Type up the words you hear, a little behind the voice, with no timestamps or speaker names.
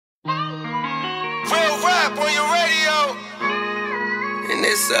rap on your radio. And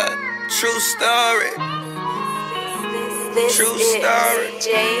it's a true story. True story.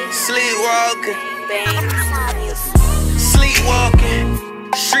 Sleep walking. Sleep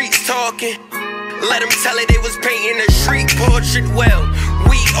walking. Streets talking. Let them tell it they was painting a street portrait. Well,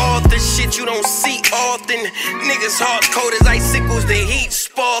 we off the shit you don't see often. Niggas hard cold as icicles, the heat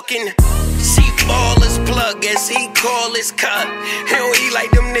sparking. Cheap ballers plug as he call his cut. He don't eat like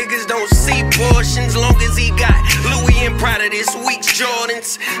them niggas don't see portions. Long as he got Louis and Prada this week's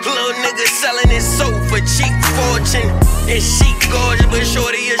Jordans. Little nigga selling his soul for cheap fortune. And she gorgeous but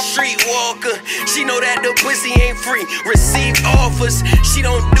shorty a street walker. She know that the pussy ain't free, receive offers. She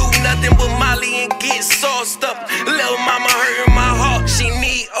don't do nothing but Molly and get sauced up. Little mama hurting my heart, she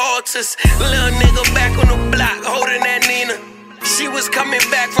need altars. Little nigga back on the block holding that Nina. She was coming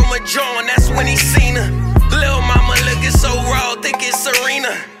back from a John, that's when he seen her. Little mama looking so raw, think it's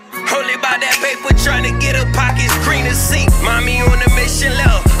Serena. Only by that paper, trying to get her pockets green as sea. Mommy on a mission,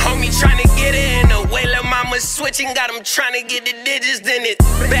 little homie trying to get it in the way. Little mama switching, got him trying to get the digits, then it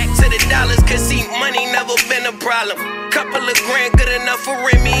back to the dollars, cause see, money never been a problem. Couple of grand good enough for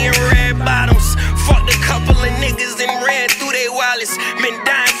Remy and red bottoms. Fucked a couple of niggas and ran through their wallets. Been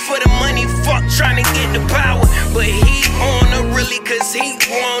dying for the money, fuck trying to get the power. But he on her really cause he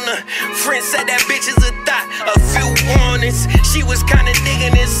want her. Friend said that bitch is a thought, a few warnings. She was kinda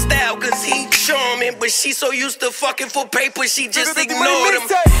digging his style cause he charming. But she so used to fucking for paper, she just ignored him.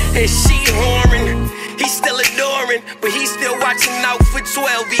 And she whoring, he still adoring. But he still watching out for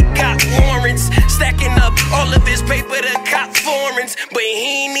 12, he got warrants. Stacking up all of his paper to cop foreigns. But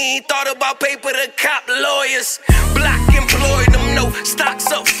he ain't even thought about paper to cop lawyers. Block employed him, no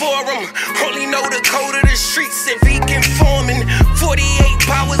stocks up for him. Only know the code of the streets if he conforming. 48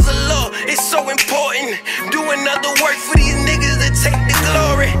 powers of law, it's so important. Doing other work for these niggas to take the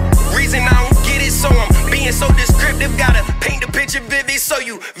glory. Reason I don't get it, so I'm being so descriptive. Gotta paint the picture vivid so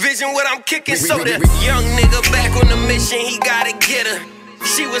you vision what I'm kicking. So the young nigga back on the mission, he gotta get her.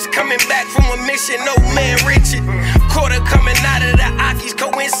 She was coming back from a mission, no man Richard. Caught her coming out of the Aki's,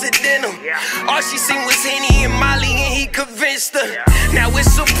 coincidental. All she seen was Henny and Molly and he convinced her. Now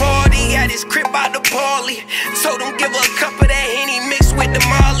it's a party at his crib by the parley. Told him give her a cup of that Henny mixed with the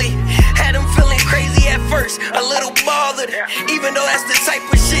Molly. Had him feeling crazy at first, a little bothered. Even though that's the type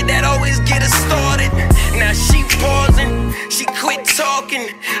of shit that always get us started. Now she pausing, she quit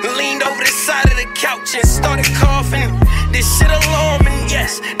talking. Leaned over the side of the couch and started coughing. This shit alarming,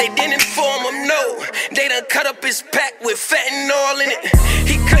 yes, they didn't inform him, no. They done cut up his pack with fentanyl in it.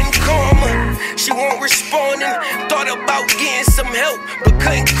 He couldn't calm her, she won't responding. Thought about getting some help, but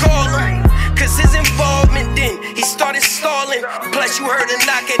couldn't call him. Cause his involvement then, he started stalling. Plus you heard a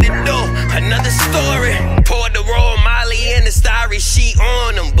knock at the door, another story. Poured the raw Molly and the starry sheet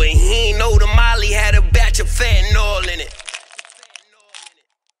on him, but he